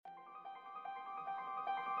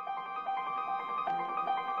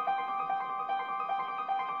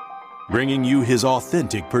bringing you his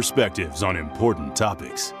authentic perspectives on important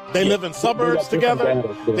topics. They live in suburbs together.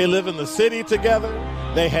 They live in the city together.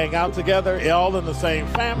 They hang out together, all in the same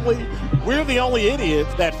family. We're the only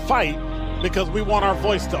idiots that fight because we want our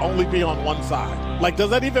voice to only be on one side. Like, does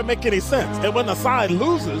that even make any sense? And when the side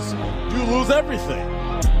loses, you lose everything.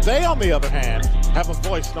 They, on the other hand, have a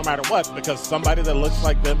voice no matter what because somebody that looks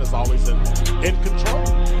like them is always in control.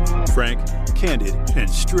 Frank, candid, and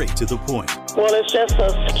straight to the point. Well, it's just a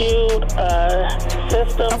skewed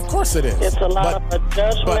system. Of course it is. It's a lot of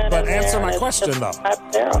adjustment. But answer my question, though.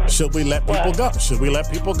 Should we let people go? Should we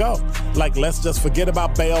let people go? Like, let's just forget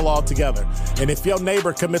about bail altogether. And if your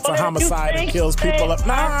neighbor commits a homicide and kills people,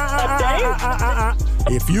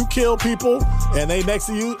 if you kill people and they next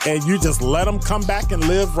to you and you just let them come back and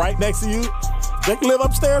live right next to you, they can live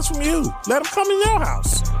upstairs from you. Let them come in your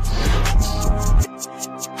house.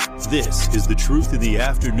 This is The Truth in the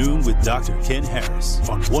Afternoon with Dr. Ken Harris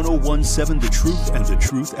on 101.7 The Truth and The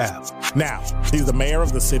Truth app. Now, he's the mayor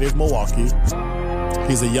of the city of Milwaukee.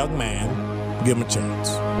 He's a young man. Give him a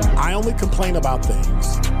chance. I only complain about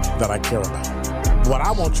things that I care about. What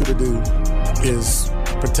I want you to do is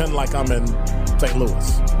pretend like I'm in St.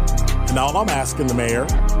 Louis. And all I'm asking the mayor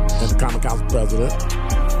and the Common Council president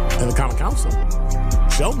and the Common Council,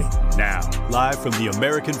 show me. Now, live from the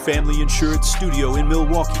American Family Insurance Studio in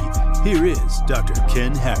Milwaukee, here is Dr.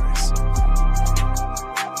 Ken Harris.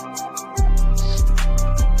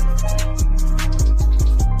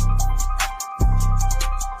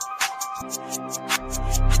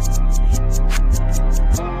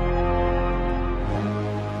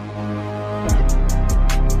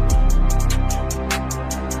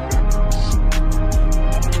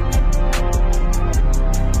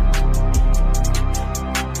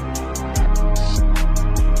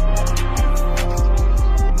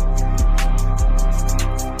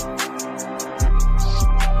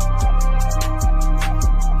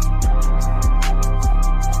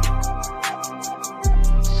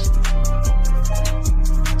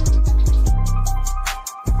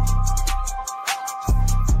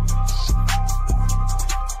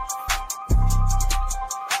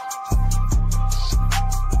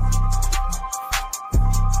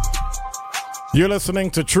 You're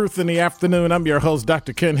listening to Truth in the Afternoon. I'm your host,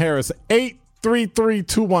 Dr. Ken Harris.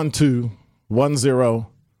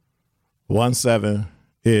 833-212-1017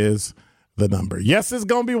 is the number. Yes, it's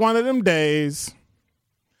going to be one of them days.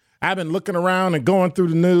 I've been looking around and going through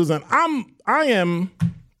the news, and I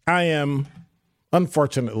am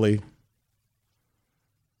unfortunately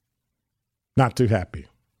not too happy.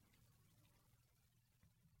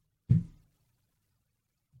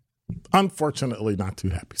 Unfortunately, not too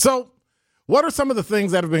happy. So, what are some of the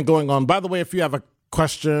things that have been going on? By the way, if you have a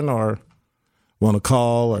question or want to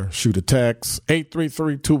call or shoot a text,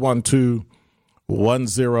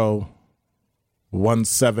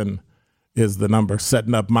 833-212-1017 is the number.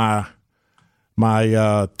 Setting up my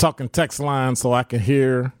talk and text line so I can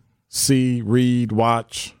hear, see, read,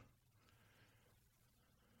 watch.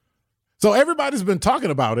 So everybody's been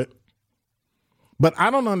talking about it, but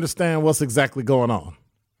I don't understand what's exactly going on.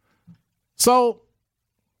 So,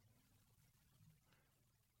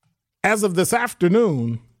 as of this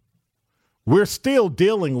afternoon, we're still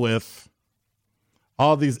dealing with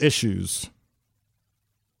all these issues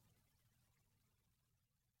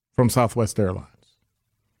from Southwest Airlines.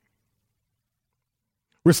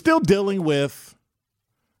 We're still dealing with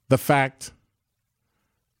the fact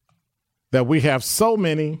that we have so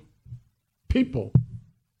many people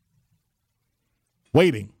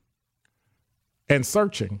waiting and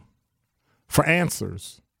searching for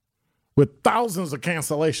answers with thousands of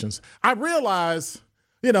cancellations. I realize,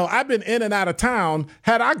 I've been in and out of town.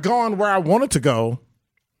 Had I gone where I wanted to go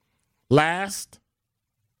last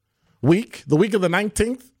week, the week of the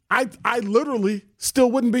 19th, I literally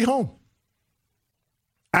still wouldn't be home.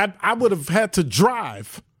 I would have had to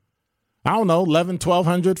drive, 1,100,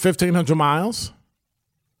 1,200, 1,500 miles.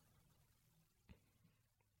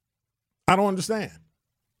 I don't understand.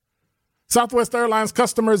 Southwest Airlines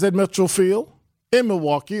customers at Mitchell Field in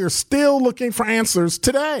Milwaukee are still looking for answers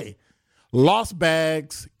today. Lost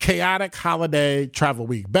bags, chaotic holiday travel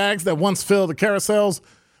week. Bags that once filled the carousels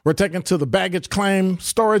were taken to the baggage claim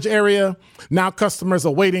storage area. Now customers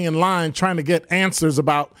are waiting in line trying to get answers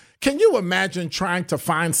about, can you imagine trying to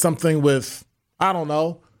find something with,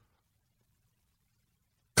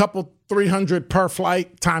 couple 300 per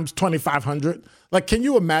flight times 2,500? Like, can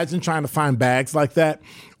you imagine trying to find bags like that?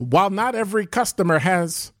 While not every customer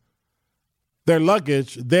has their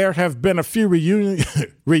luggage, there have been a few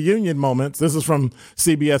reunion moments. This is from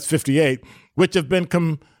CBS 58, which have been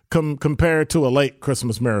compared to a late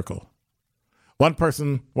Christmas miracle.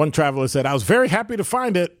 One traveler said, I was very happy to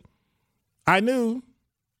find it. I knew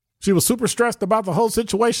she was super stressed about the whole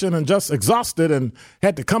situation and just exhausted and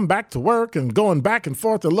had to come back to work and going back and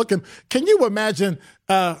forth and looking. Can you imagine,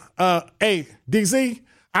 hey, DZ,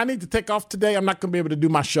 I need to take off today. I'm not going to be able to do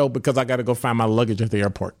my show because I got to go find my luggage at the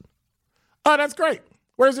airport. Oh, that's great.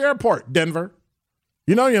 Where's the airport? Denver.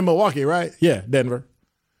 You know you're in Milwaukee, right? Yeah, Denver.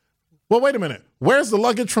 Well, wait a minute. Where's the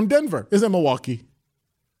luggage from Denver? Is it Milwaukee?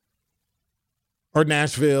 Or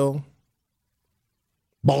Nashville?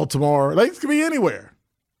 Baltimore? Like, it could be anywhere.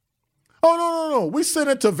 Oh, no. We sent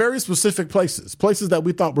it to very specific places that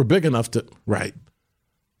we thought were big enough to, right?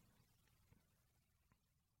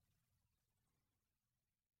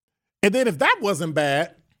 And then if that wasn't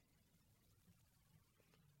bad,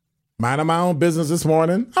 minding my own business this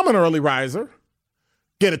morning, I'm an early riser,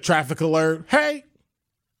 get a traffic alert. Hey,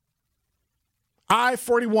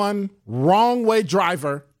 I-41 wrong way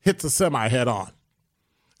driver hits a semi head on.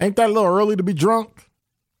 Ain't that a little early to be drunk?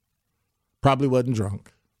 Probably wasn't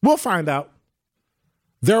drunk. We'll find out.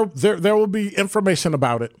 There will be information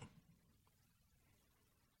about it.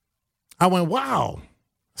 I went, wow,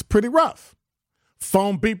 it's pretty rough.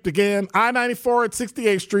 Phone beeped again. I-94 at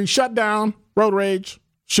 68th Street, shut down, road rage,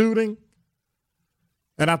 shooting.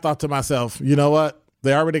 And I thought to myself, you know what?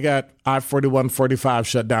 They already got I-41, 45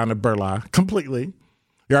 shut down at Burleigh completely.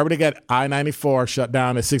 You already got I-94 shut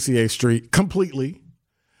down at 68th Street completely.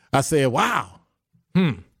 I said, wow.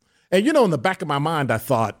 And you know, in the back of my mind, I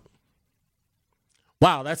thought,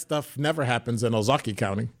 wow, that stuff never happens in Ozaukee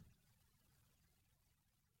County.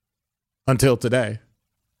 Until today.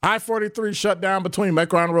 I-43 shut down between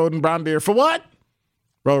Macron Road and Brown Deer for what?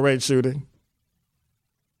 Road rage shooting.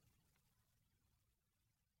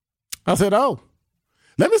 I said, oh,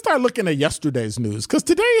 let me start looking at yesterday's news because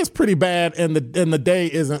today is pretty bad and the day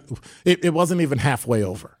it wasn't even halfway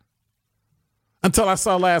over. Until I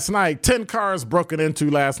saw last night, 10 cars broken into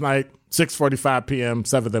last night, 6:45 p.m.,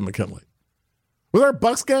 7th and McKinley. Was there a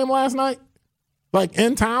Bucks game last night? Like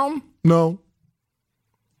in town? No.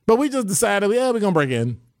 But we just decided, yeah, we're going to break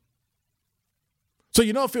in. So,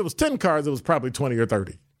 you know, if it was 10 cars, it was probably 20 or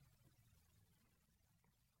 30.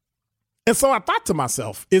 And so I thought to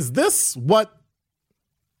myself, is this what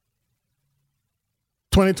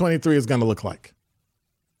 2023 is going to look like?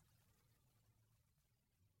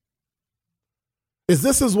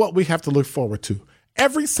 This is what we have to look forward to.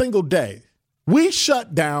 Every single day, we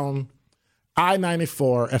shut down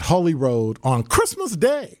I-94 at Holy Road on Christmas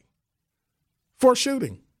Day for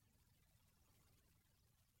shooting.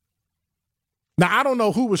 Now, I don't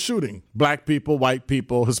know who was shooting. Black people, white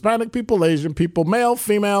people, Hispanic people, Asian people, male,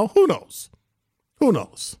 female, who knows? Who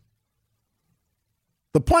knows?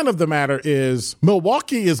 The point of the matter is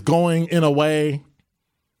Milwaukee is going in a way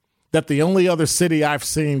that the only other city I've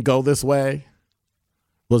seen go this way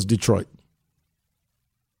was Detroit.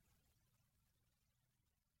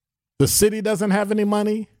 The city doesn't have any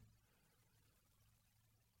money.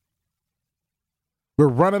 We're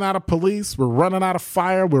running out of police. We're running out of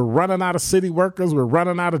fire. We're running out of city workers. We're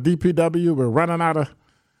running out of DPW. We're running out of...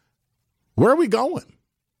 Where are we going?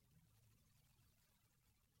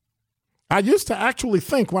 I used to actually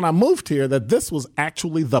think when I moved here that this was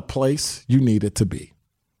actually the place you needed to be.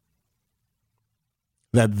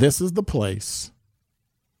 That this is the place,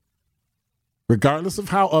 regardless of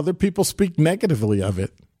how other people speak negatively of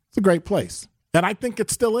it, it's a great place. And I think it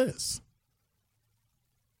still is.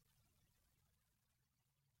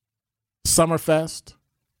 Summerfest,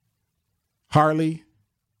 Harley,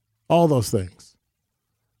 all those things.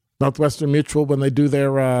 Northwestern Mutual, when they do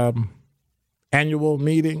their annual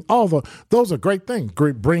meeting, those are great things.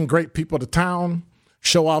 Bring great people to town,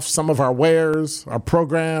 show off some of our wares, our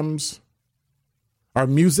programs, our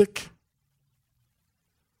music.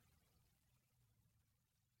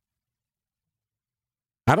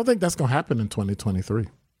 I don't think that's going to happen in 2023.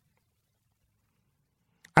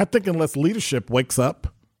 I think unless leadership wakes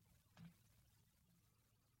up,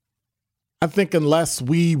 I think unless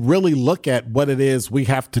we really look at what it is we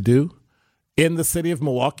have to do in the city of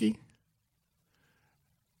Milwaukee,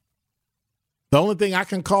 the only thing I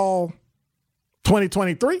can call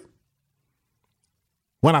 2023,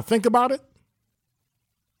 when I think about it,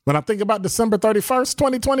 when I think about December 31st,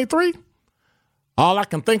 2023, all I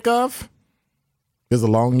can think of is a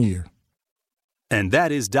long year. And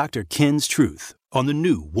that is Dr. Ken's Truth on the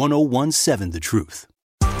new 101.7 The Truth.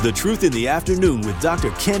 The Truth in the Afternoon with Dr.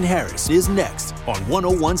 Ken Harris is next on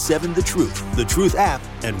 101.7 The Truth, The Truth app,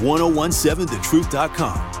 and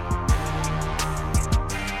 1017thetruth.com.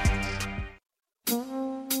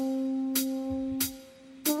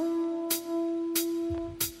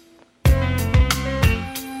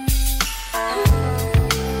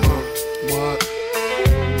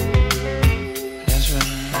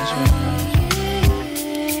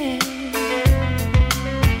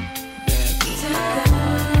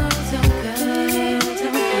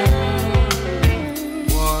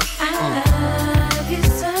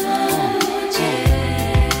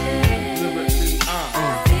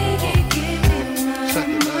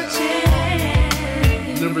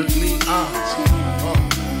 lyrically honest.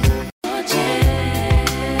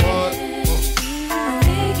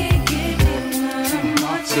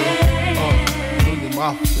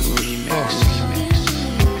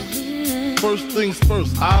 First things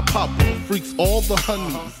first, I pop freaks all the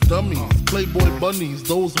honeys, dummies, playboy bunnies,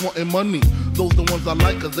 those wanting money. Those the ones I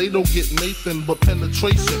like, cause they don't get Nathan but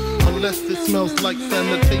penetration. Unless it smells like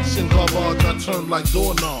sanitation. Garbage, I turn like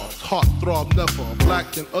doorknobs. Heart throb never,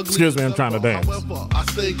 black and ugly. Excuse me, I'm trying to dance. However, I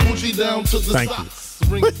stay Gucci down to the socks.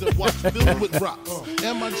 Rings and watch filled with rocks.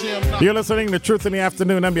 And my jam. You're listening to Truth in the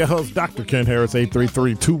Afternoon. I'm your host, Dr. Ken Harris.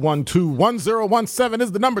 833-212-1017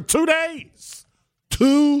 is the number. 2 days.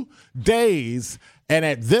 2 days. And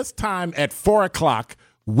at this time at 4 o'clock,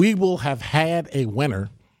 we will have had a winner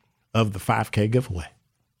of the 5K giveaway.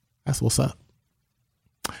 That's what's up.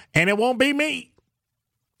 And it won't be me.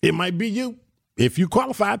 It might be you. If you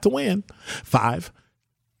qualified to win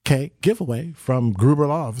 5K giveaway from Gruber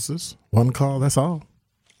Law Offices. One call, that's all.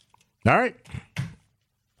 All right.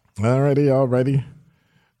 Alrighty.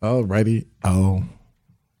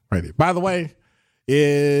 By the way,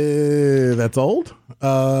 that's old.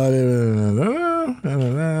 All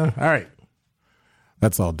right.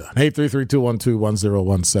 That's all done.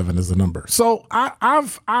 833-212-1017 is the number. So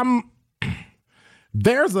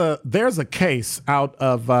there's a case out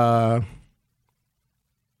of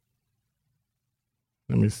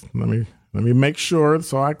let me make sure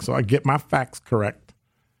so I get my facts correct.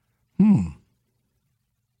 That's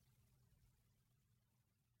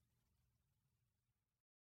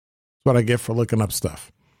what I get for looking up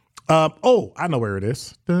stuff. I know where it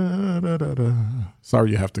is. Sorry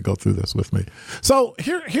you have to go through this with me. So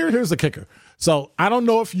here's the kicker. So I don't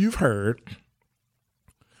know if you've heard,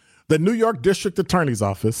 the New York District Attorney's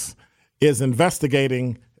Office is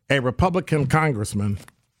investigating a Republican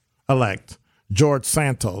Congressman-elect, George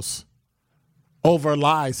Santos, over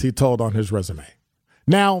lies he told on his resume.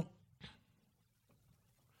 Now,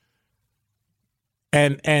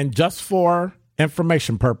 and just for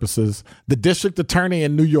information purposes, the district attorney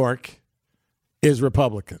in New York is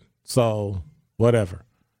Republican. So whatever.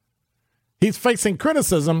 He's facing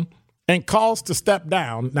criticism and calls to step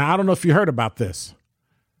down. Now, I don't know if you heard about this.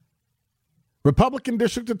 Republican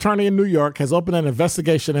district attorney in New York has opened an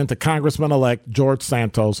investigation into Congressman-elect George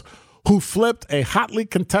Santos, who flipped a hotly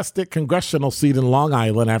contested congressional seat in Long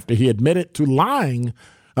Island after he admitted to lying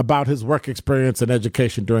about his work experience and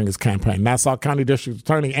education during his campaign. Nassau County District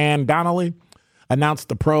Attorney Ann Donnelly announced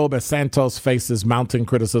the probe as Santos faces mounting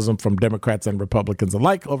criticism from Democrats and Republicans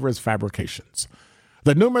alike over his fabrications.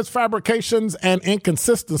 The numerous fabrications and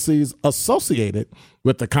inconsistencies associated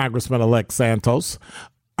with the Congressman-elect Santos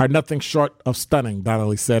are nothing short of stunning,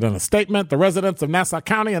 Donnelly said in a statement. The residents of Nassau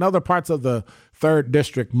County and other parts of the 3rd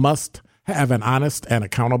District must have an honest and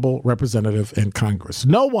accountable representative in Congress.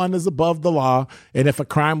 No one is above the law, and if a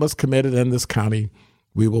crime was committed in this county,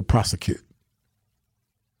 we will prosecute.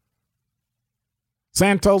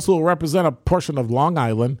 Santos, who will represent a portion of Long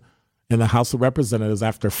Island in the House of Representatives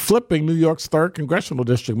after flipping New York's 3rd Congressional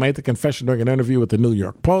District, made the confession during an interview with the New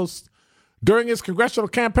York Post. During his congressional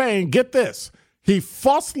campaign, get this, he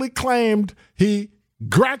falsely claimed he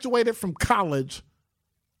graduated from college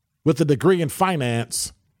with a degree in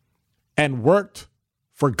finance and worked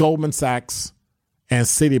for Goldman Sachs and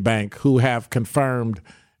Citibank, who have confirmed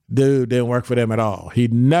dude didn't work for them at all. He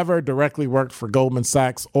never directly worked for Goldman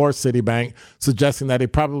Sachs or Citibank, suggesting that he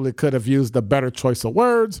probably could have used a better choice of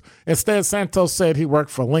words. Instead, Santos said he worked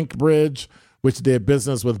for Linkbridge, which did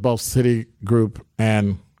business with both Citigroup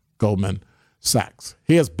and Goldman Sachs.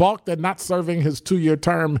 He has balked at not serving his 2-year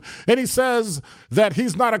term, and he says that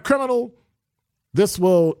he's not a criminal. This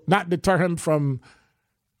will not deter him from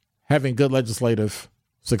having good legislative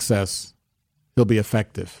success. He'll be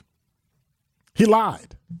effective. He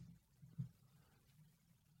lied.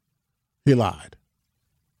 He lied.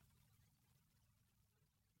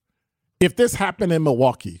 If this happened in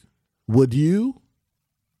Milwaukee, would you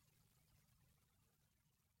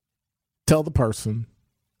tell the person,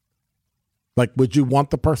 would you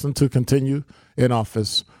want the person to continue in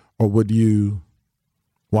office, or would you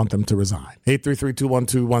want them to resign?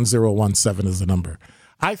 833-212-1017 is the number.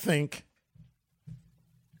 I think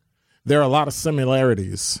there are a lot of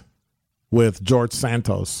similarities with George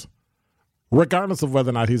Santos, regardless of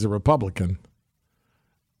whether or not he's a Republican,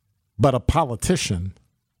 but a politician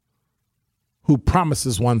who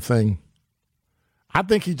promises one thing. I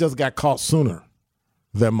think he just got caught sooner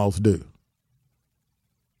than most do.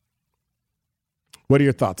 What are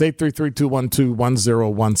your thoughts?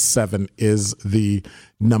 833-212-1017 is the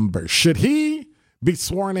number. Should he be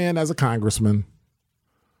sworn in as a congressman,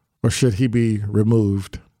 or should he be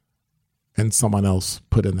removed and someone else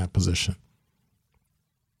put in that position.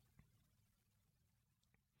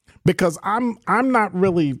 Because I'm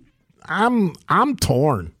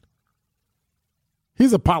torn.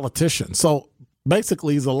 He's a politician, so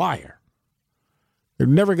basically he's a liar. They're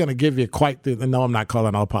never going to give you quite the, no, I'm not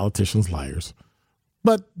calling all politicians liars,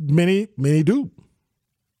 but many do.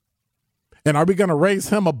 And are we going to raise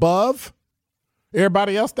him above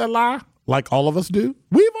everybody else that lie, like all of us do?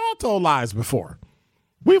 We've all told lies before.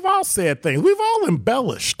 We've all said things. We've all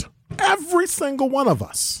embellished, every single one of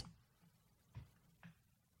us.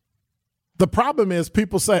 The problem is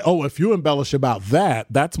people say, oh, if you embellish about that,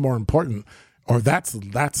 that's more important, or that's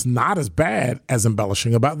not as bad as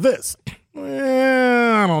embellishing about this.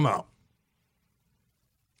 I don't know.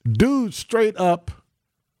 Dude straight up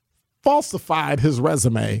falsified his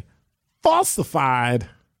resume. Falsified.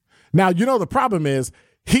 Now, you know, the problem is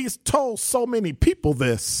he's told so many people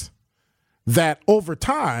this that over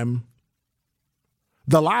time,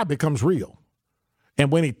 the lie becomes real. And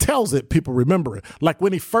when he tells it, people remember it. Like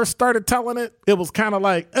when he first started telling it, it was kind of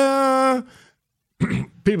like,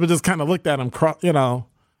 people just kind of looked at him, cross-eyed,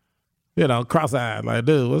 like,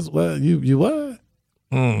 dude, what? You what?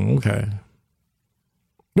 Okay.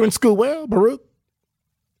 You in school well, Baruch?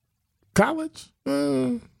 College?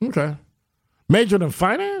 Okay. Majored in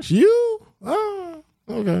finance? You? Oh,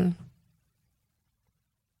 okay.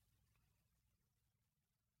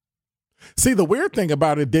 See, the weird thing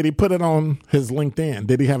about it, did he put it on his LinkedIn?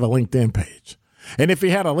 Did he have a LinkedIn page? And if he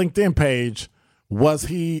had a LinkedIn page, was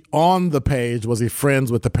he on the page? Was he friends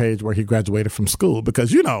with the page where he graduated from school?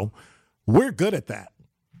 Because, you know, we're good at that.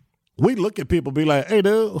 We look at people, be like, hey,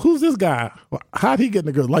 dude, who's this guy? How'd he get in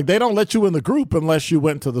the group? Like, they don't let you in the group unless you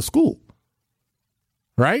went to the school.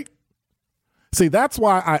 Right? See, that's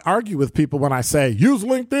why I argue with people when I say, use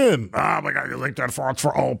LinkedIn. Oh, my God, use LinkedIn it's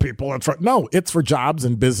for all people. No, it's for jobs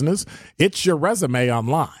and business. It's your resume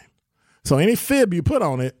online. So any fib you put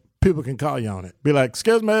on it, people can call you on it. Be like,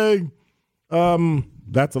 excuse me,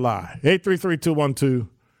 that's a lie.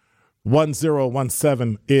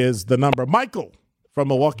 833-212-1017 is the number. Michael from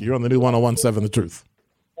Milwaukee, you're on the new 1017 The Truth.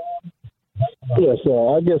 Yes,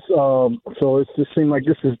 I guess so. It just seems like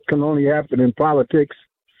this can only happen in politics,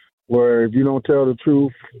 where if you don't tell the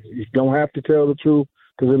truth, you don't have to tell the truth,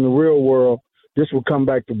 because in the real world, this will come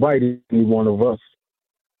back to bite any one of us.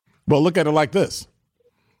 Well, look at it like this.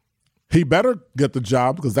 He better get the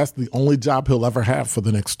job, because that's the only job he'll ever have for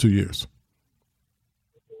the next 2 years.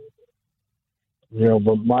 Yeah,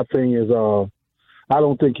 but my thing is, I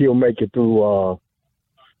don't think he'll make it through.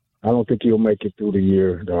 I don't think he'll make it through the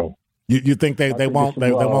year, though. You think they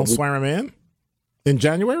won't swear him in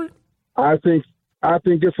January? I think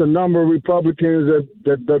it's a number of Republicans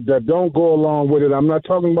that don't go along with it. I'm not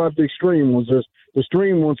talking about the extreme ones. The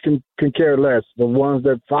extreme ones can care less. The ones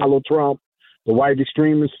that follow Trump, the white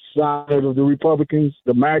extremist side of the Republicans,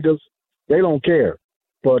 the MAGAs, they don't care.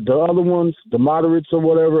 But the other ones, the moderates or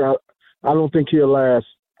whatever, I don't think he'll last.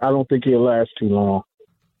 I don't think he'll last too long,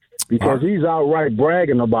 because he's outright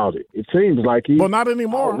bragging about it. It seems like he's not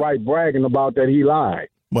anymore. Outright bragging about that he lied.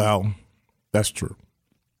 Well, that's true.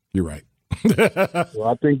 You're right. So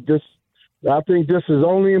I think this is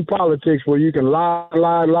only in politics where you can lie.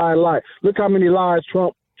 Look how many lies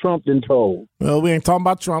Trump done told. Well, we ain't talking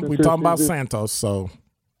about Trump. We're talking about Santos. So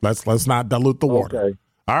let's not dilute the water. Okay.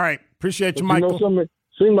 All right. Appreciate you, Michael.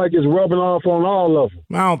 Seems like it's rubbing off on all of them.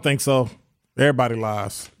 I don't think so. Everybody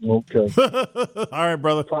lies. Okay. All right,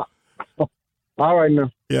 brother. All right,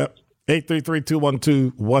 now. Yep.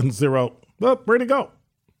 833-212-10. Well, where'd he go?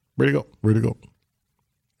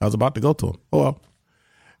 I was about to go to him. Oh, well.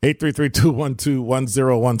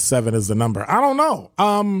 833-212-1017 is the number. I don't know.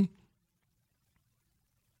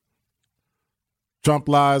 Trump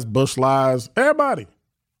lies, Bush lies, everybody.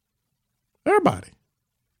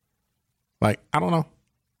 Like, I don't know.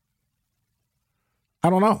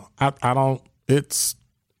 It's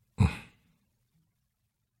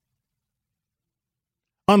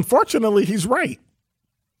unfortunately, he's right.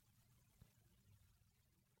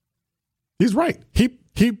 He's right. He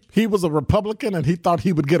was a Republican and he thought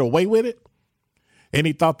he would get away with it. And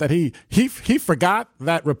he thought that he forgot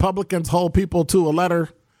that Republicans hold people to a letter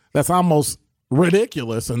that's almost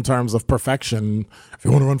ridiculous in terms of perfection. If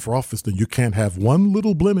you want to run for office, then you can't have one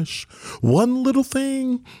little blemish, one little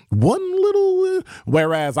thing,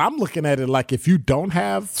 whereas I'm looking at it like, if you don't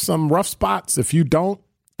have some rough spots, if you don't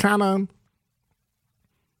kind of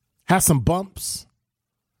have some bumps,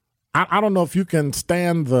 I don't know if you can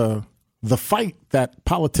stand the fight that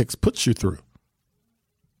politics puts you through.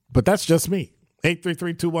 But that's just me.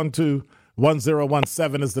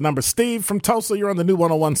 833-212-1017 is the number. Steve from Tulsa, you're on the new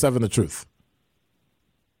 1017 The Truth.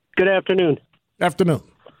 Good afternoon. Afternoon.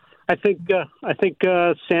 I think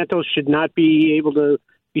Santos should not be able to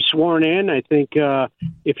be sworn in. I think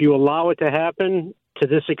if you allow it to happen to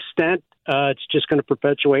this extent, it's just going to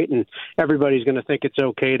perpetuate, and everybody's going to think it's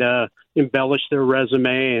okay to embellish their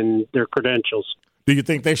resume and their credentials. Do you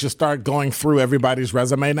think they should start going through everybody's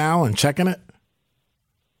resume now and checking it?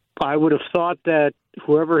 I would have thought that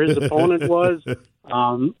whoever his opponent was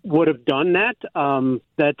would have done that.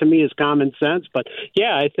 That to me is common sense. But,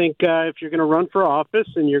 yeah, I think if you're going to run for office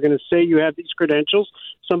and you're going to say you have these credentials,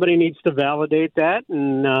 somebody needs to validate that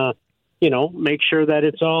and, make sure that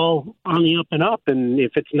it's all on the up and up. And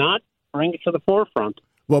if it's not, bring it to the forefront.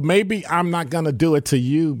 Well, maybe I'm not going to do it to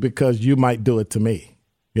you because you might do it to me.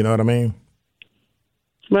 You know what I mean?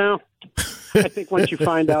 Well, I think once you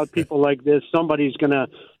find out people like this, somebody's going to,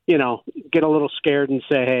 get a little scared and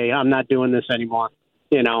say, hey, I'm not doing this anymore.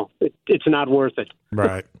 It's not worth it.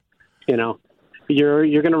 Right. You're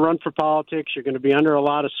going to run for politics. You're going to be under a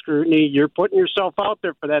lot of scrutiny. You're putting yourself out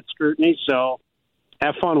there for that scrutiny. So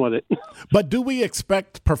have fun with it. But do we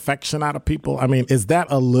expect perfection out of people? I mean, is that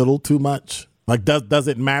a little too much? Like, does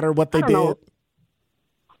it matter what they did?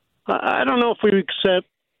 I don't know if we accept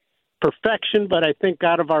perfection, but I think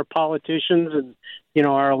out of our politicians and,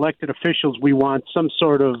 our elected officials, we want some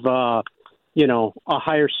sort of, a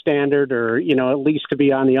higher standard or, at least to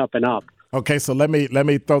be on the up and up. Okay, so let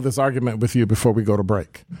me throw this argument with you before we go to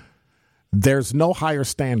break. There's no higher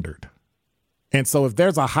standard. And so if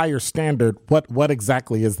there's a higher standard, what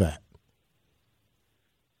exactly is that?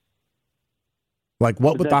 Like,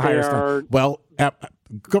 what would the higher standard? Well,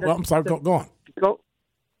 I'm sorry, go on.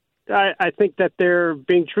 I think that they're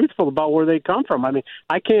being truthful about where they come from. I mean,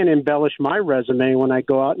 I can't embellish my resume when I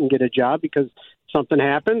go out and get a job because something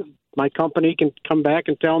happens. My company can come back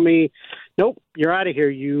and tell me, nope, you're out of here.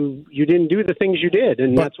 You didn't do the things you did.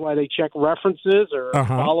 And that's why they check references or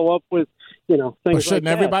follow up with, things like that. But shouldn't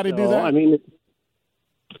everybody do that? I mean,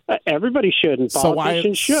 everybody should, and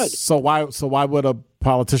politicians should. So why would a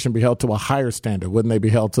politician be held to a higher standard? Wouldn't they be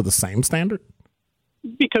held to the same standard?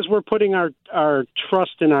 Because we're putting our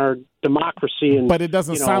trust in our democracy. And, but it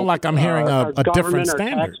doesn't sound like I'm hearing a different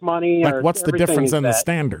standard. Tax money, like, what's the difference in the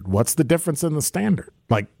standard? What's the difference in the standard?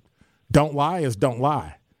 Like, don't lie is don't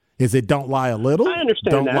lie. Is it don't lie a little? I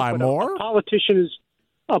understand don't that. Lie more? A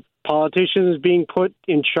politician is being put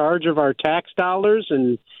in charge of our tax dollars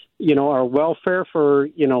and, our welfare for,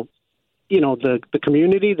 the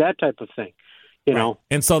community, that type of thing. Right.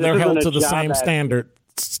 And so they're held to the same standard.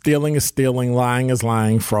 Stealing is stealing, lying is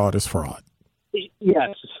lying, fraud is fraud.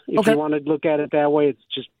 Yes. If you want to look at it that way, it's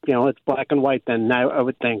just, it's black and white then, I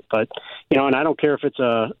would think. But, and I don't care if it's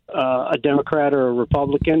a Democrat or a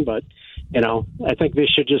Republican, but, I think this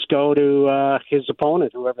should just go to his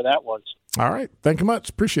opponent, whoever that was. All right. Thank you much.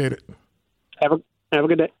 Appreciate it. Have a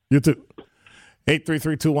good day. You too.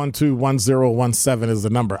 833-212-1017 is the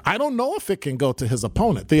number. I don't know if it can go to his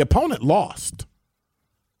opponent. The opponent lost,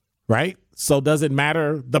 right? So does it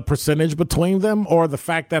matter the percentage between them or the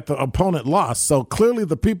fact that the opponent lost? So clearly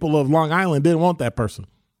the people of Long Island didn't want that person.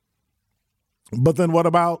 But then what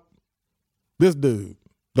about this dude,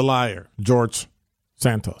 the liar, George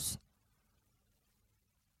Santos?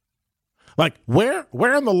 Like, where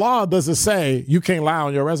in the law does it say you can't lie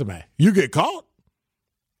on your resume? You get caught.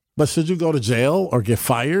 But should you go to jail or get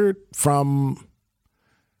fired from,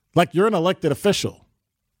 like, you're an elected official.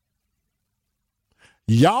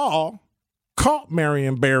 Y'all caught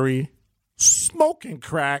Marion Barry smoking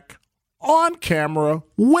crack on camera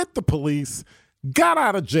with the police, got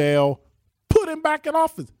out of jail, put him back in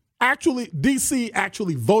office. Actually, D.C.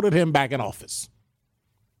 actually voted him back in office.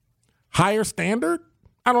 Higher standard?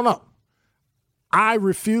 I don't know. I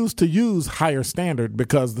refuse to use higher standard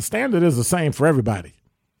because the standard is the same for everybody.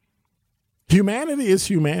 Humanity is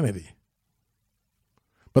humanity.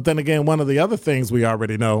 But then again, one of the other things we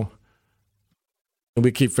already know, and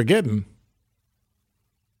we keep forgetting,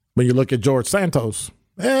 when you look at George Santos,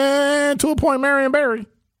 and to a point, Marion Barry,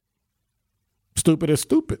 stupid is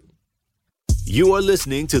stupid. You are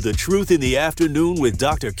listening to The Truth in the Afternoon with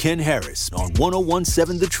Dr. Ken Harris on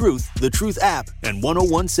 1017 The Truth app, and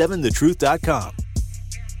 1017thetruth.com.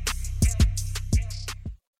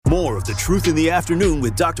 More of The Truth in the Afternoon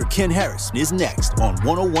with Dr. Ken Harris is next on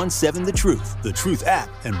 1017 The Truth app,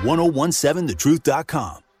 and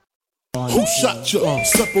 1017thetruth.com. Who shot you?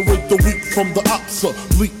 Separate the weak from the ops.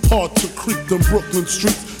 Leap hard to creep them Brooklyn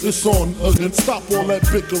streets. It's on again. Stop all that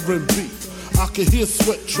bickering beef. I can hear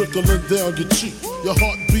sweat trickling down your cheek. Your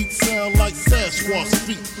heartbeat sound like Sasquatch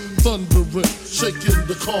feet. Thundering, shaking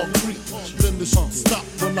the concrete. Then the shit stop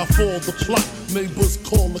when I fall the plot. Neighbors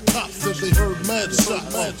call the cops, said they heard mad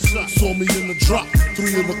shots. Saw me in the drop,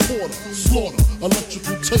 3 1/4. Slaughter,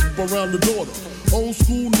 electrical tape around the daughter. Old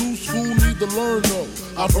school, new school, need to learn though.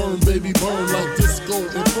 I burn, baby, burn like disco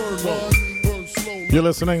inferno. Burn slow. You're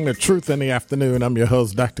listening to Truth in the Afternoon. I'm your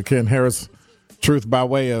host, Dr. Ken Harris. Truth by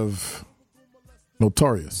way of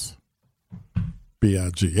Notorious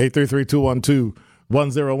B.I.G. 833-212-1017.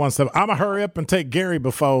 I'm going to hurry up and take Gary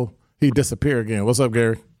before he disappear again. What's up,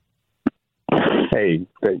 Gary? Hey,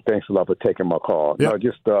 thanks a lot for taking my call. Yep. No,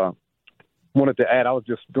 just wanted to add, I was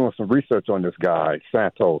just doing some research on this guy,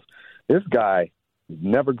 Santos. This guy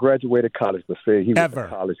never graduated college, but said he was a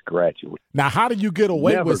college graduate. Now, how do you get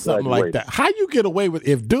away with something like that? How you get away with,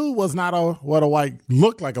 if dude was not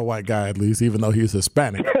looked like a white guy at least, even though he's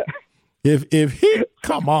Hispanic. if he,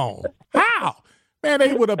 come on, how? Man,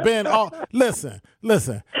 they would have been all, listen.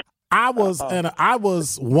 I was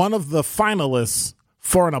one of the finalists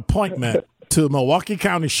for an appointment to Milwaukee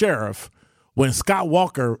County Sheriff when Scott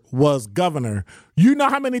Walker was governor. You know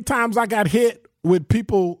how many times I got hit with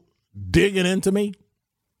people digging into me?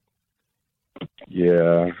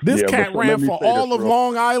 Yeah. This cat ran for all of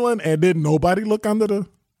Long Island, and didn't nobody look under the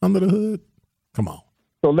hood? Come on.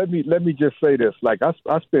 So let me just say this. Like, I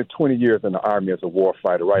spent 20 years in the Army as a war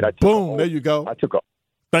fighter, right? Boom, there you go.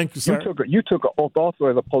 Thank you, sir. You took an oath also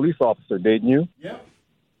as a police officer, didn't you? Yeah.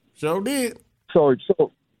 Sure did. So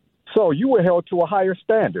you were held to a higher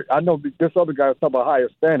standard. I know this other guy was talking about higher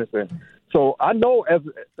standards, and so I know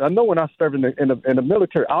when I served in the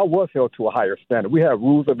military, I was held to a higher standard. We have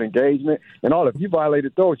rules of engagement and all. If you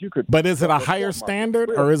violated those, you could. But is it a higher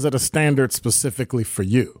standard, or is it a standard specifically for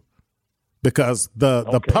you? Because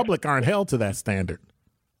the public aren't held to that standard.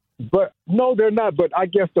 But no, they're not. But I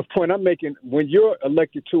guess the point I'm making, when you're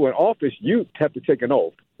elected to an office, you have to take an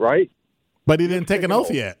oath, right? But he didn't take an oath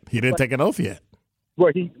yet. He didn't take an oath yet.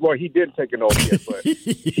 Well, he didn't take an oath yet.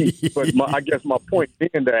 But I guess my point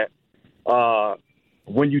being that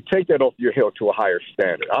when you take that oath, you're held to a higher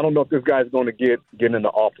standard. I don't know if this guy's going to get in the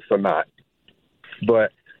office or not.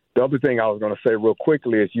 But the other thing I was going to say real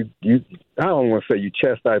quickly is you I don't want to say you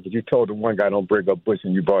chastised, but you told the one guy don't bring up Bush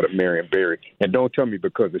and you brought up Marion Barry. And don't tell me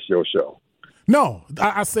because it's your show. No,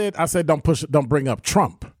 I said don't bring up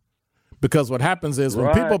Trump. Because what happens is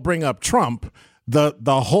when people bring up Trump,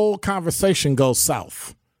 the whole conversation goes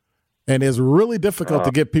south. And it's really difficult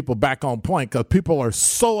to get people back on point because people are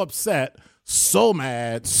so upset, so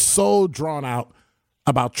mad, so drawn out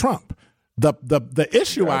about Trump. The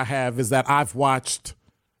issue I have is that I've watched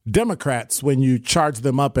Democrats, when you charge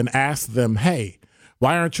them up and ask them, hey,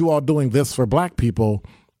 why aren't you all doing this for black people?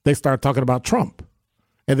 They start talking about Trump.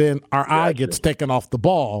 And then our eye gets taken off the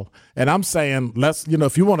ball. And I'm saying,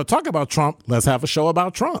 if you want to talk about Trump, let's have a show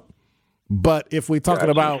about Trump. But if we're talking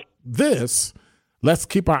about this, let's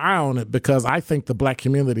keep our eye on it, because I think the black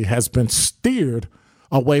community has been steered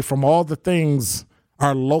away from all the things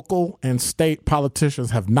our local and state politicians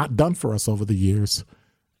have not done for us over the years.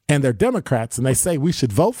 And they're Democrats, and they say we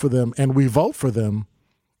should vote for them, and we vote for them,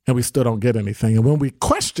 and we still don't get anything. And when we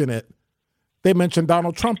question it, they mention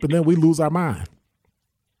Donald Trump, and then we lose our mind.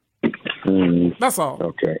 That's all.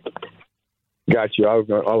 Okay. Got you. I was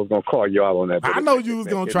going to call you out on that. I know you was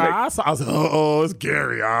going to try. I said, it's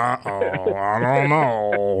Gary. I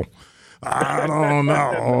don't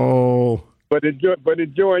know. But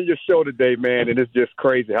enjoying your show today, man, and it's just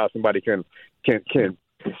crazy how somebody can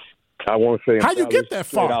I won't say. How you get that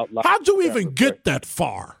far? How'd you even get that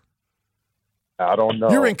far? I don't know.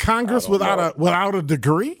 You're in Congress without a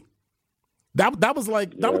degree? That was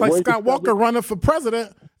like Scott Walker running for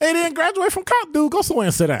president. He didn't graduate from college. Dude, go somewhere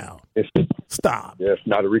and sit down. Stop. Yeah, it's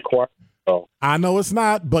not a requirement. Oh. I know it's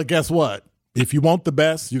not, but guess what? If you want the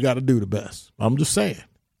best, you got to do the best. I'm just saying.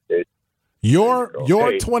 Your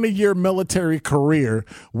 20-year military career,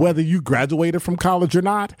 whether you graduated from college or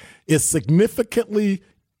not, is significantly,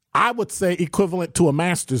 I would say, equivalent to a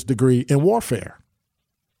master's degree in warfare.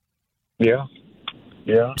 Yeah.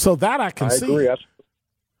 So that I can see.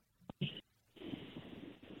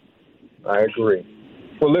 I agree.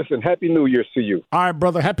 Well, listen, Happy New Year to you. All right,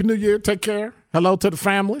 brother. Happy New Year. Take care. Hello to the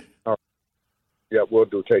family. All right. Yeah, we'll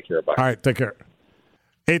do. Take care. Bye. All right, take care.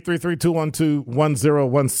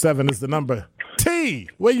 833-212-1017 is the number. T,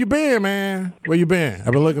 where you been, man? Where you been?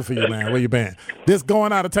 I've been looking for you, man. Where you been? This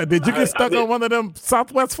going out of town. Did you get stuck on one of them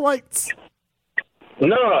Southwest flights?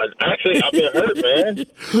 No, actually, I've been hurt, man.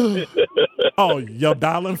 Oh, your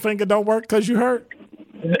dialing finger don't work because you hurt?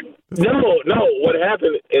 No. What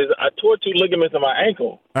happened is I tore 2 ligaments in my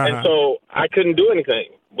ankle, and so I couldn't do anything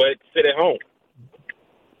but sit at home.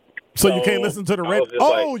 So you can't listen to the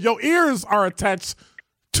radio. Your ears are attached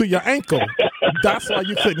to your ankle. That's why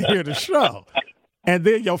you couldn't hear the show. And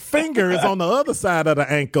then your finger is on the other side of the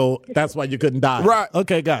ankle. That's why you couldn't dial. Right.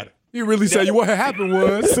 Okay, got it. You really say what happened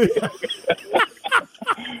was.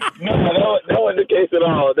 No, that wasn't the case at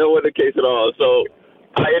all. So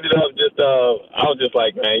I ended up I was just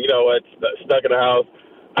like, man, you know what? Stuck in the house.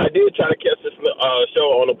 I did try to catch this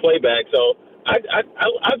show on the playback, so I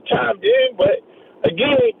chimed in, but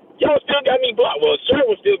again, y'all still got me blocked. Well,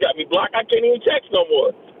 Sherwin still got me blocked. I can't even text no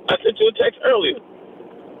more. I sent you a text earlier.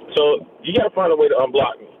 So you got to find a way to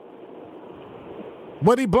unblock me.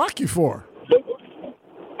 What did he block you for?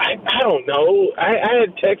 I don't know. I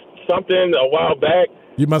had text something a while back.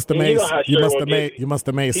 You must have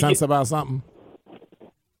made sense about something.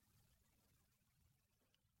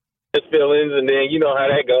 His feelings, and then you know how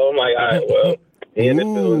that goes. I'm like, all right, well,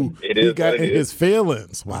 he got in his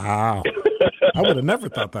feelings. Wow. I would have never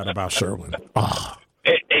thought that about Sherwin. Oh.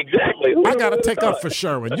 Exactly. I got to take up for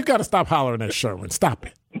Sherwin. You got to stop hollering at Sherwin. Stop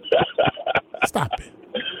it. Stop it.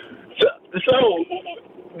 So,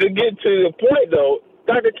 to get to the point, though,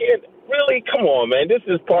 Dr. Ken, really, come on, man. This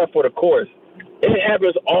is par for the course. It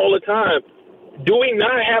happens all the time. Do we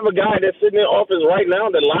not have a guy that's sitting in office right now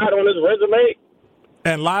that lied on his resume?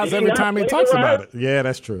 And lies every time he talks about it. Yeah,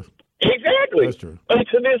 that's true. Exactly. That's true.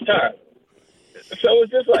 Until this time. So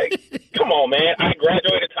it's just like, come on, man. I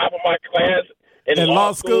graduated top of my class in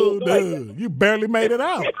law school. Dude, you barely made it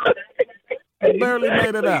out. You barely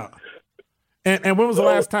made it out. And when was the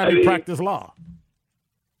last time you practiced law?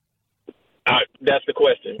 That's the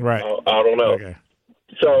question. Right. I don't know. Okay.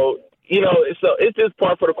 So, it's just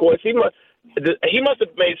par for the course. He must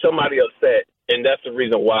have made somebody upset, and that's the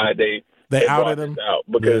reason why they outed him out,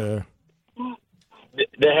 because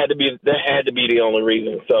that had to be the only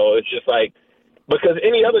reason. So it's just like, because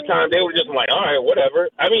any other time they were just like, all right, whatever.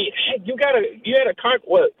 I mean, you had a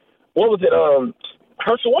what was it?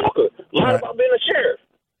 Herschel Walker lied about being a sheriff.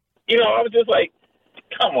 I was just like,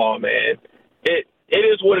 come on, man. It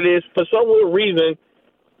is what it is. For some weird reason,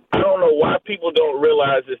 I don't know why people don't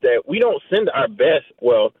realize is that we don't send our best.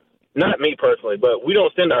 Well, not me personally, but we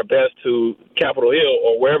don't send our best to Capitol Hill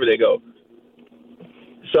or wherever they go.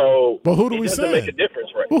 So, but who do we send? Make a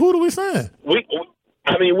difference, right? Well, who do we send? We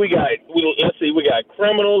got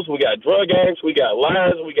criminals, we got drug addicts, we got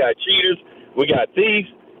liars, we got cheaters, we got thieves.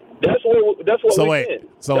 That's what we send.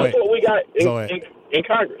 That's what we got in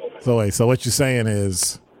Congress. So what you're saying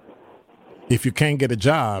is, if you can't get a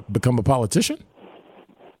job, become a politician?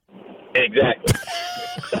 Exactly.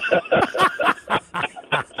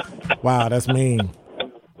 Wow, that's mean.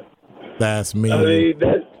 That's mean. I mean,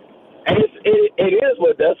 it is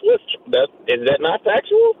what is that not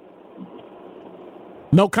factual?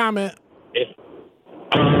 No comment.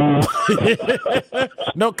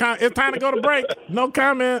 No comment. It's time to go to break. No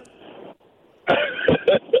comment. All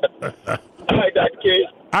right, Dr. Ken.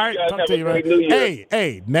 All right, talk to you, man.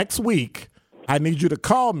 Hey, next week, I need you to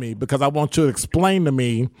call me because I want you to explain to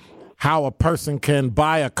me how a person can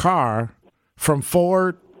buy a car from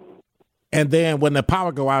Ford and then when the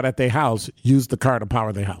power go out at their house, use the car to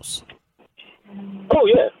power their house. Oh,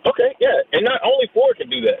 yeah. Okay, yeah. And not only Ford can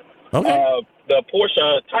do that. Okay. The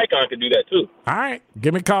Porsche Taycan can do that, too. All right.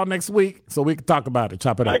 Give me a call next week so we can talk about it.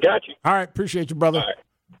 Chop it up. I got you. All right. Appreciate you, brother. All right.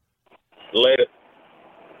 Later.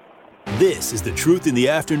 This is The Truth in the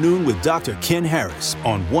Afternoon with Dr. Ken Harris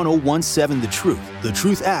on 101.7 The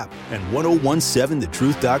Truth app, and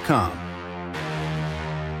 1017thetruth.com.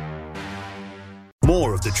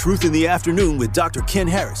 More of The Truth in the Afternoon with Dr. Ken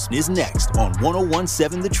Harris is next on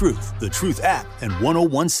 1017 The Truth app, and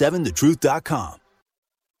 1017thetruth.com.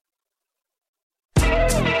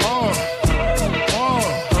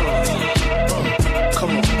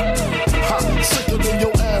 Come on. Hot, sicker than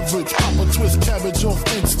your average. Pop a twist cabbage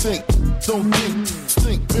off instinct. Don't think,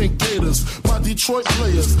 stink, pink gators. My Detroit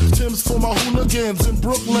players. Tim's for my hooligans in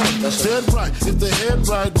Brooklyn. That's dead right. If the head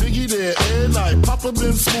right, Biggie there, and night. Papa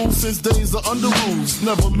been smooth since days of under rules.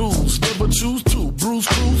 Never lose, never choose to. Bruce,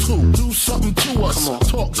 cruise, who? Do something to us.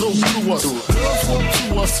 Talk, go through us. Girls want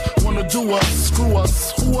to us, wanna do us. Screw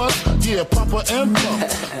us, who us? Yeah, Papa and Pump.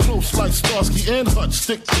 Close like Starsky and Hutch.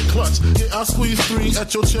 Stick to clutch. Yeah, I squeeze 3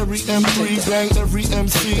 at your cherry M3. Bang every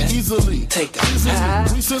MC easily. Take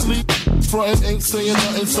that. Recently, frontin' ain't saying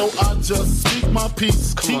nothing, so I just speak my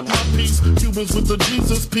peace. Keep my peace. Cubans with the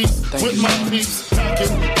Jesus peace. With my peace.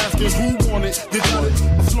 Packing, asking who want it. You got it,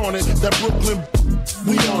 flaunt it. That Brooklyn,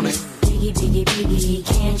 we on it. Biggie, biggie, biggie,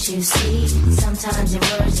 can't you see? Sometimes your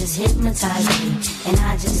words just hypnotize me. And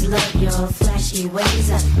I just love your flashy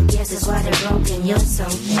ways. I guess that's why they're broken, you're so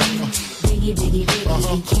mean. Biggie, biggie,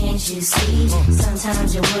 biggie, can't you see?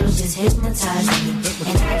 Sometimes your words just hypnotize me.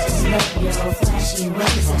 And I just love your flashy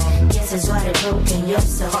ways. I guess that's why they're broken, you're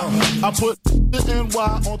so mean. I put the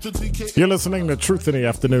NY onto DK. You're listening to Truth in the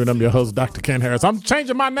Afternoon. I'm your host, Dr. Ken Harris. I'm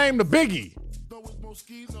changing my name to Biggie.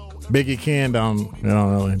 Biggie Ken,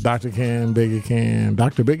 really. Dr. Ken, Biggie Ken,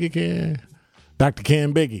 Dr. Biggie Ken, Dr.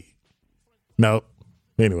 Ken Biggie. Nope.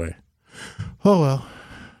 Anyway. Oh, well.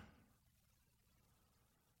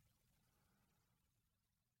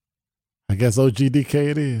 I guess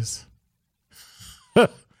OGDK it is.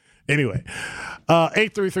 Anyway.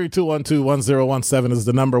 833-212-1017 is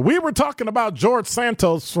the number. We were talking about George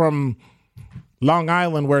Santos from Long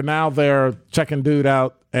Island, where now they're checking dude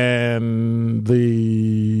out, and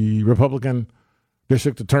the Republican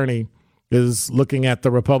district attorney is looking at the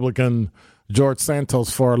Republican George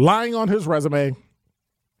Santos for lying on his resume.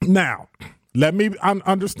 Now, let me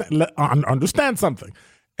understand something.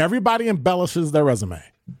 Everybody embellishes their resume.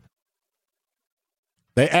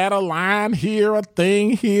 They add a line here, a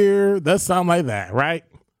thing here, that's something like that, right?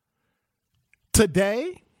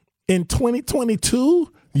 Today, in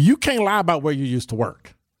 2022, you can't lie about where you used to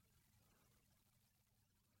work.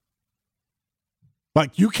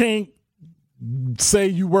 Like, you can't say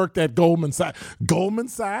you worked at Goldman Sachs. Goldman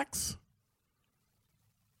Sachs?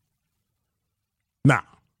 Nah.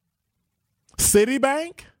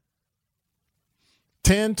 Citibank?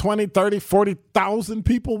 10, 20, 30, 40,000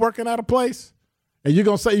 people working at a place? And you're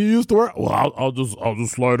going to say you used to work? Well, I'll just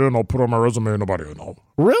slide in. I'll put on my resume and nobody will know.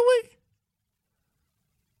 Really?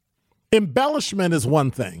 Embellishment is one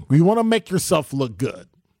thing. You want to make yourself look good.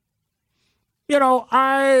 You know,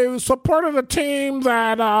 I supported a team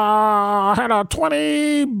that had a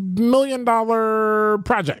 $20 million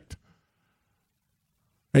project.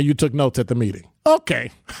 And you took notes at the meeting.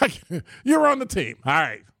 Okay. You're on the team. All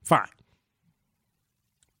right. Fine.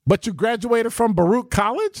 But you graduated from Baruch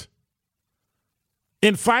College?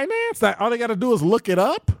 In finance? That all they got to do is look it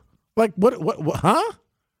up? Like, what, huh?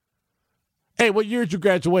 Hey, what year did you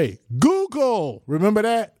graduate? Google. Remember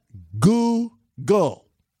that? Google.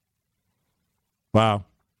 Wow.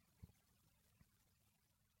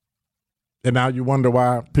 And now you wonder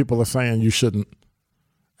why people are saying you shouldn't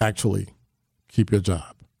actually keep your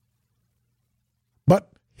job.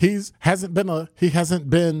 But he hasn't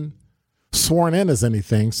been sworn in as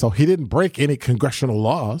anything, so he didn't break any congressional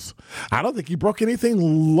laws. I don't think he broke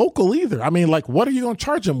anything local either. I mean, like, what are you going to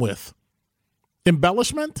charge him with?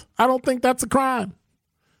 Embellishment? I don't think that's a crime.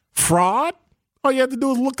 Fraud? All you had to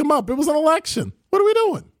do is look him up. It was an election. What are we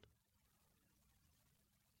doing?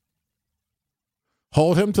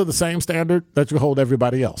 Hold him to the same standard that you hold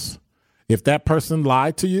everybody else. If that person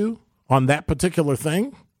lied to you on that particular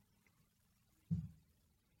thing,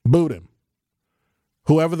 boot him.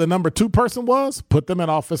 Whoever the number 2 person was, put them in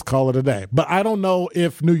office, call it a day. But I don't know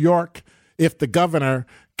if New York, if the governor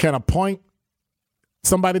can appoint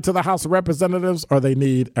somebody to the House of Representatives or they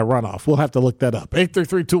need a runoff. We'll have to look that up.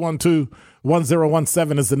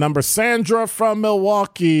 833-212-1017 is the number. Sandra from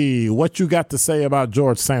Milwaukee, what you got to say about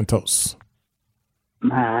George Santos?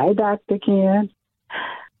 Hi, Dr. Ken.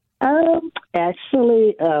 I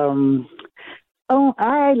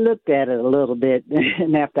looked at it a little bit,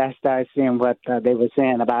 and after I started seeing what they were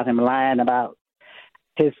saying about him lying about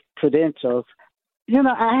his credentials, you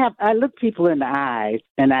know, I look people in the eyes,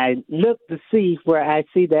 and I look to see where I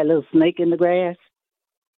see that little snake in the grass,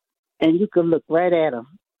 and you can look right at him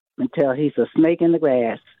and tell he's a snake in the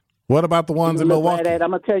grass. What about the ones in Milwaukee? Right, I'm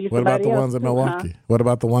gonna tell you. What about the ones in Milwaukee? Huh? What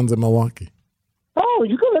about the ones in Milwaukee? Oh,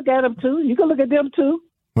 you can look at them too. You can look at them too.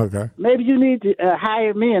 Okay. Maybe you need to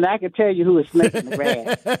hire me, and I can tell you who is snake in the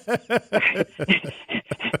grass.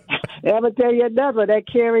 I'm gonna tell you another. That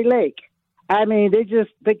Carrie Lake. I mean, they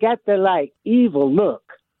got the like evil look,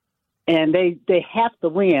 and they have to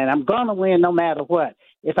win. I'm gonna win no matter what.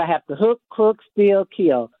 If I have to hook, crook, steal,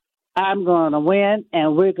 kill, I'm gonna win,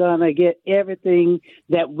 and we're gonna get everything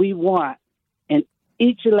that we want in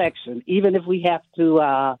each election, even if we have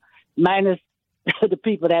to minus the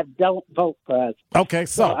people that don't vote for us. Okay,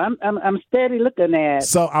 so I'm steady looking at.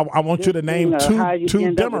 So I want you to name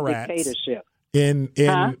two Democrats in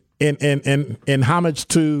homage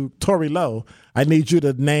to Tory Lowe. I need you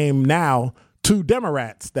to name now 2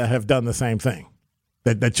 Democrats that have done the same thing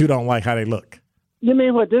that you don't like how they look. You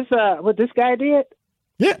mean what this guy did?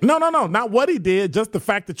 Yeah, no, not what he did. Just the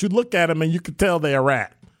fact that you look at him and you can tell they're a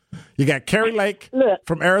rat. You got Carrie Lake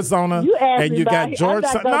from Arizona, and you got George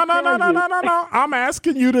Santos. No. I'm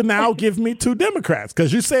asking you to now give me 2 Democrats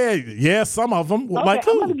because you said yes, some of them. Okay, like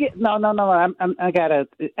who? I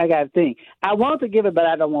gotta think. I want to give it, but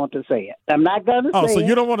I don't want to say it. I'm not gonna say it. Oh, so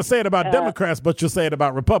you don't want to say it about Democrats, but you'll say it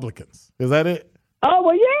about Republicans. Is that it? Oh,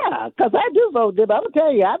 well, yeah, because I do vote Democrat. I'm going to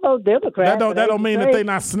tell you, I vote Democrat. That don't mean that they're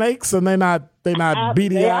not snakes and they're not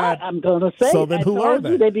beady-eyed. I'm going to say. So then who are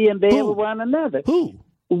they? They be in bed with one another. Who?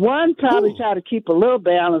 One probably try to keep a little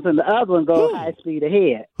balance and the other one go high speed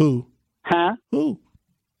ahead. Who? Huh? Who?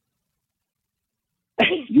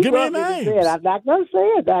 Give me names. I'm not going to say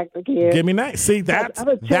it, Dr. Ken. Give me names. See,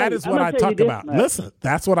 that is what I talk about. Listen,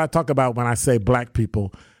 that's what I talk about when I say black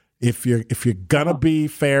people. If you're gonna be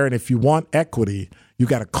fair and if you want equity, you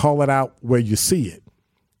got to call it out where you see it.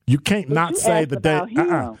 You can't not say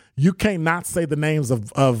You can't not say the names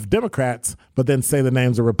of Democrats, but then say the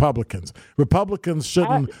names of Republicans. Republicans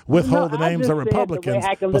shouldn't withhold the names of Republicans,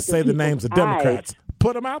 but say the names of Democrats.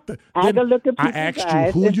 Put them out there. I asked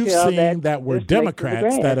you who you've seen that were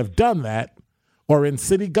Democrats that have done that, or in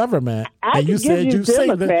city government, and you said you've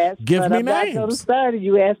seen them. Give me names.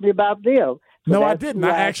 You asked me about them. So no, I didn't.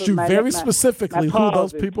 I asked you very specifically who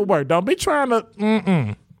those people were. Don't be trying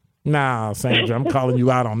to. Nah, Sandra, I'm calling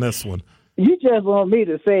you out on this one. You just want me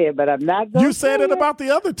to say it, but I'm not going to. You said it about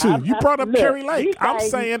the other 2. You brought up Carrie Lake. I'm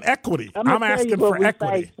saying equity. I'm asking for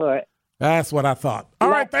equity. That's what I thought.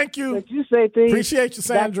 All right, thank you. But you say things. Appreciate you,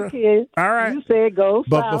 Sandra. All right. You say go south.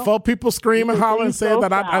 But before people scream and holler and say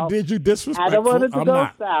that I did you disrespectful, I don't want it to go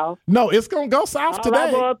south. No, it's going to go south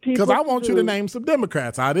today because I want you to name some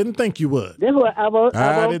Democrats. I didn't think you would.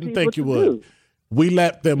 I didn't think you would. We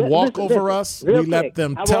let them walk over us. We let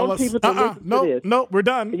them tell us. No, we're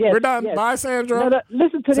done. We're done. Yes. Bye, Sandra. No,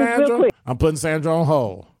 listen to Sandra. This real quick. I'm putting Sandra on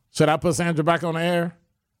hold. Should I put Sandra back on the air?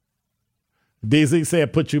 DZ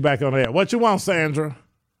said put you back on the air. What you want, Sandra?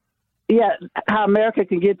 Yeah, how America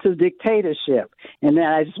can get to dictatorship. And then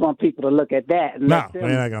I just want people to look at that. And no,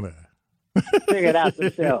 we're not going to. Figure it out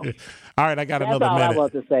themselves. All right, I got another minute. That's all I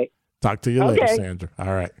want to say. Talk to you later, Sandra.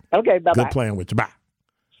 All right. Okay, bye-bye. Good playing with you. Bye.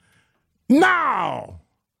 Now,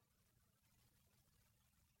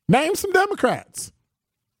 name some Democrats.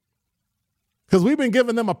 Because we've been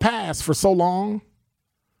giving them a pass for so long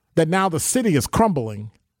that now the city is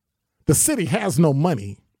crumbling. The city has no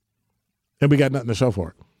money, and we got nothing to show for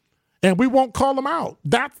it. And we won't call them out.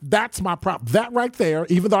 That's my problem. That right there,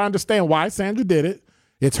 even though I understand why Sandra did it,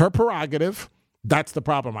 it's her prerogative. That's the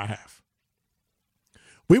problem I have.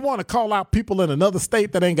 We want to call out people in another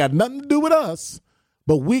state that ain't got nothing to do with us,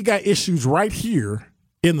 but we got issues right here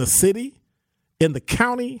in the city, in the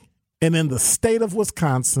county, and in the state of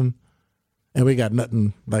Wisconsin, and we got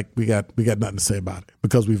nothing we got nothing to say about it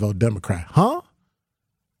because we vote Democrat. Huh?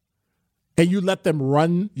 And you let them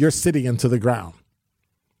run your city into the ground.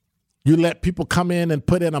 You let people come in and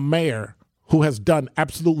put in a mayor who has done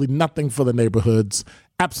absolutely nothing for the neighborhoods,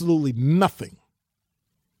 absolutely nothing.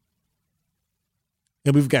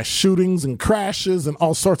 And we've got shootings and crashes and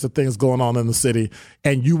all sorts of things going on in the city,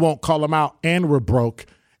 and you won't call them out, and we're broke.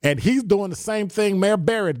 And he's doing the same thing Mayor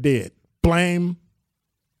Barrett did. Blame,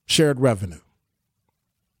 shared revenue.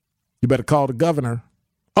 You better call the governor.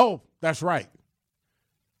 Oh, that's right.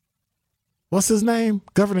 What's his name?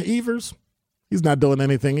 Governor Evers? He's not doing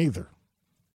anything either.